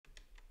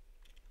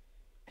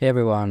Hey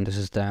everyone, this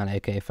is Dan,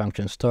 aka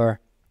Function Store,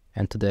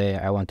 and today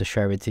I want to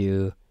share with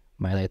you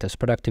my latest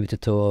productivity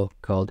tool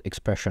called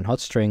Expression Hot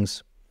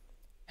Strings.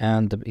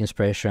 And the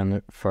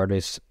inspiration for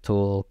this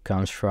tool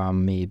comes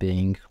from me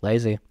being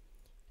lazy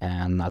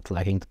and not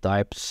liking to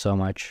type so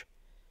much.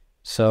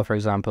 So for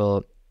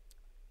example,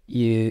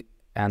 you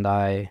and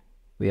I,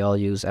 we all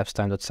use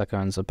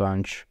absTime.seconds a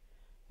bunch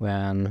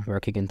when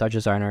working in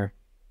TouchDesigner.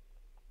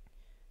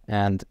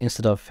 And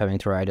instead of having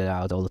to write it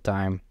out all the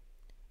time,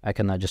 I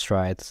can now just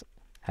write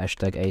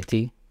 #AT.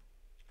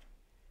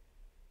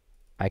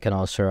 I can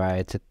also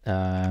write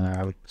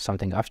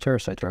something after,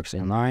 so it works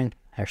inline,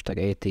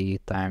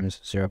 #AT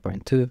times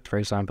 0.2, for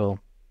example.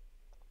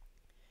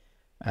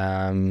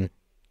 And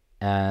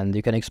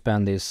you can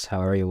expand this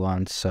however you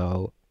want.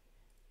 So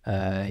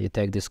you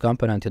take this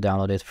component, you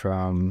download it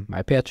from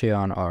my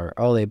Patreon or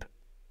Olib,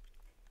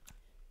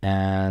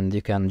 and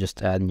you can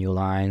just add new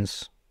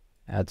lines,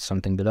 add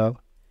something below.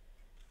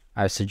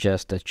 I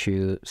suggest that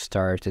you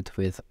start it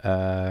with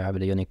a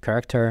unique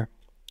character.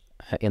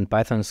 In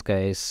Python's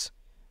case,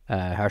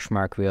 hash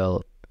mark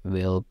will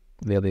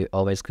be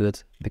always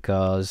good,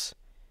 because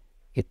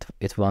it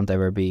won't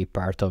ever be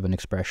part of an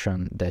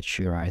expression that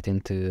you write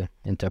into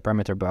a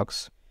parameter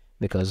box,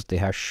 because the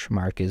hash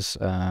mark is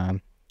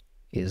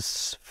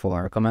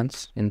for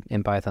comments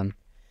in Python.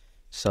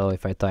 So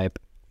if I type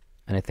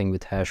anything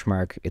with hash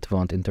mark, it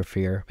won't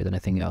interfere with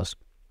anything else.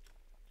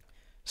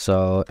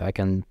 So I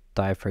can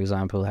type, for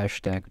example,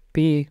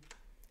 #P,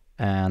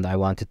 and I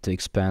want it to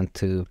expand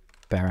to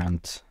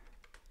parent,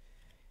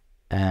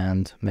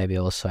 and maybe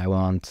also I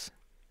want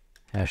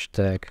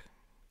 #PP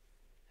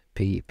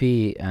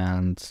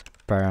and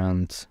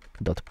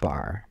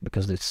parent.par,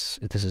 because this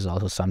is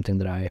also something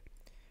that I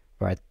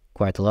write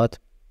quite a lot.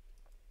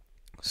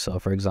 So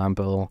for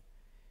example,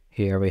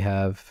 here we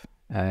have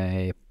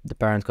the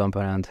parent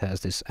component has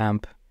this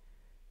amp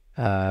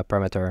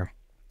parameter.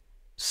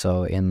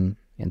 So in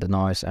the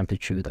noise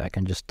amplitude, I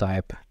can just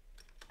type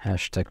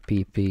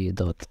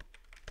 #pp.amp,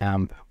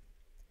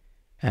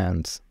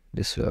 and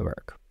this will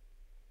work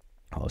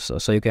also.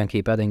 So you can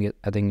keep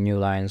adding new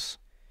lines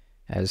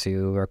as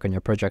you work on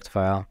your project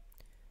file.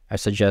 I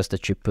suggest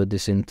that you put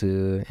this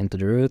into the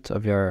root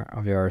of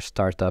your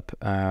startup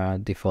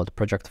default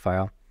project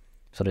file,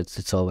 so that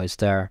it's always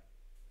there,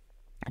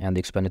 and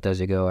expand it as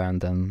you go, and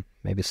then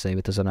maybe save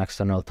it as an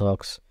external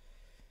talks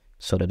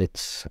so that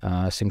it's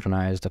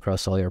synchronized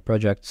across all your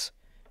projects.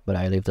 But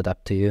I leave that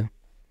up to you.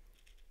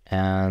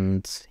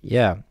 And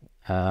yeah,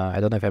 I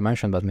don't know if I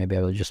mentioned, but maybe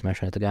I will just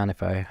mention it again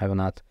if I have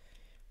not,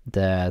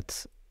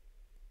 that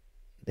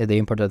the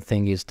important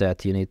thing is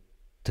that you need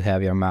to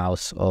have your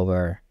mouse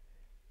over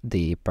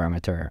the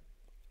parameter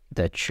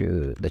that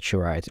you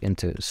write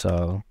into.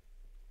 So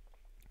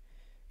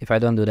if I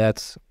don't do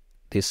that,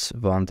 this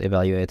won't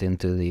evaluate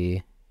into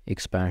the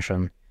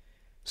expansion.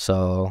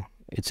 So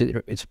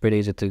it's pretty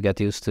easy to get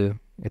used to.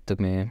 It took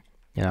me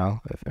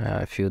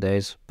a few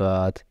days,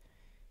 but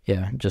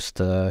yeah, just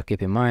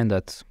keep in mind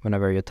that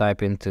whenever you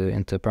type into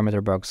a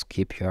parameter box,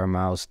 keep your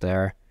mouse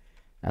there,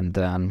 and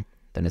then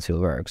it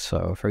will work.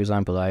 So for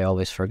example, I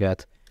always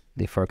forget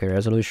the 4K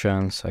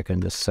resolution, so I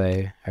can just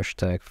say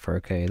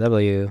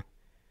 #4KW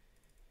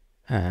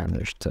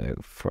and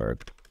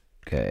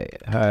 #4K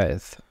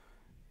height,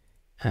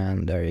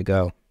 and there you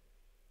go.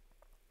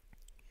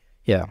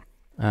 Yeah,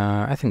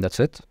 I think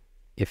that's it.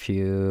 If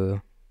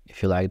you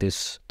like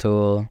this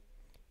tool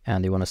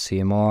and you want to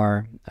see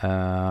more,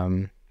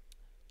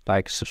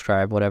 like,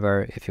 subscribe,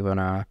 whatever. If you want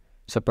to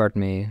support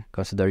me,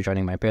 consider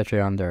joining my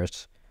Patreon.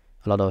 There's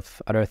a lot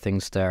of other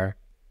things there.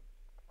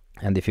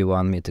 And if you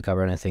want me to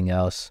cover anything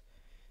else,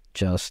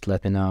 just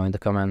let me know in the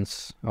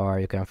comments, or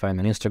you can find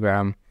me on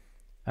Instagram.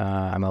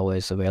 I'm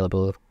always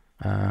available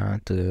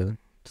to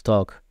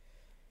talk.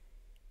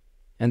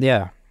 And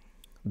yeah,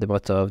 the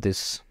motto of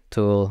this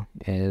tool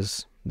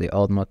is the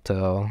old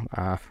motto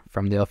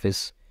from the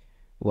office: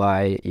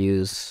 why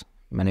use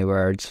many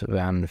words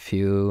when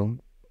few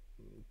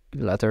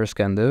letters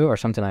can do, or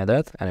something like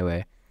that.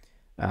 Anyway,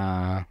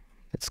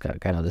 it's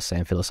kind of the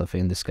same philosophy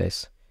in this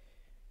case.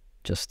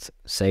 Just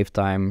save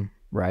time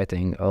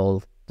writing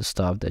all the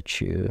stuff that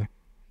you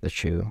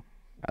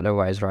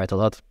otherwise write a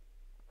lot,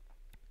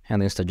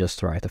 and instead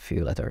just write a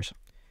few letters.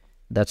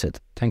 That's it.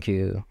 Thank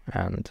you,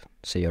 and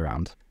see you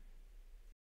around.